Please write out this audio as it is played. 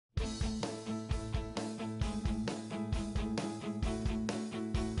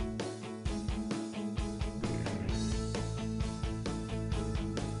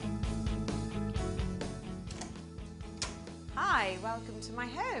Hi, welcome to my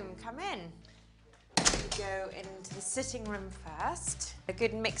home. Come in. We go into the sitting room first. A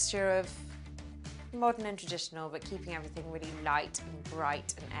good mixture of modern and traditional, but keeping everything really light and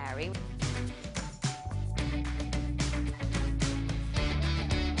bright and airy.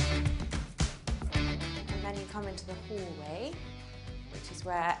 And then you come into the hallway, which is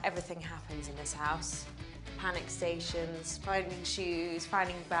where everything happens in this house. Panic stations, finding shoes,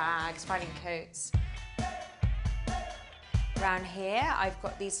 finding bags, finding coats. Around here, I've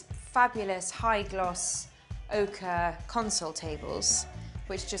got these fabulous high-gloss ochre console tables,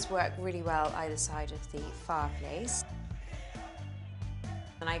 which just work really well either side of the fireplace.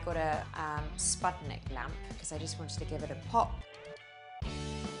 And I got a Sputnik lamp because I just wanted to give it a pop.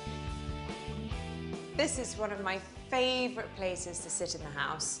 This is one of my favourite places to sit in the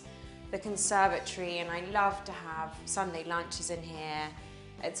house, the conservatory, and I love to have Sunday lunches in here.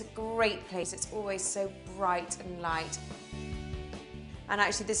 It's a great place. It's always so bright and light. And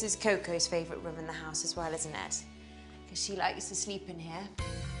actually, this is Coco's favourite room in the house as well, isn't it? Because she likes to sleep in here.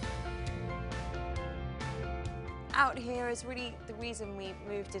 Out here is really the reason we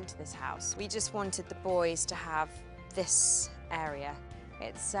moved into this house. We just wanted the boys to have this area.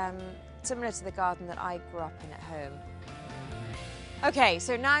 It's similar to the garden that I grew up in at home. Okay,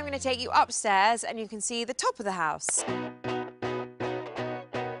 so now I'm going to take you upstairs and you can see the top of the house.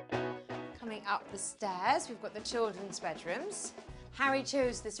 Coming up the stairs, we've got the children's bedrooms. Harry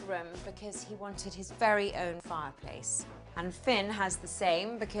chose this room because he wanted his very own fireplace. And Finn has the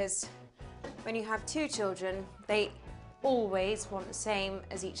same because when you have two children, they always want the same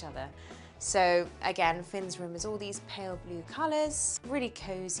as each other. So again, Finn's room is all these pale blue colours, really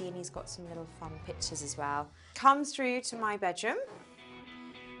cosy, and he's got some little fun pictures as well. Come through to my bedroom,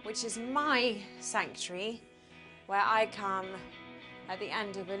 which is my sanctuary, where I come at the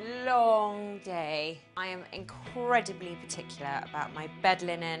end of a long day. I am incredibly particular about my bed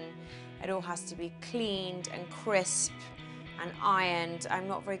linen. It all has to be cleaned and crisp and ironed. I'm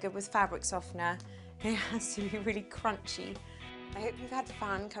not very good with fabric softener. It has to be really crunchy. I hope you've had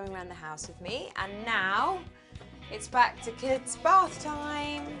fun coming around the house with me. And now it's back to kids' bath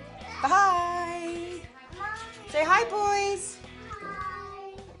time. Bye. Say hi, boys.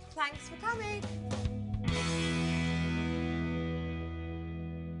 Hi. Thanks for coming.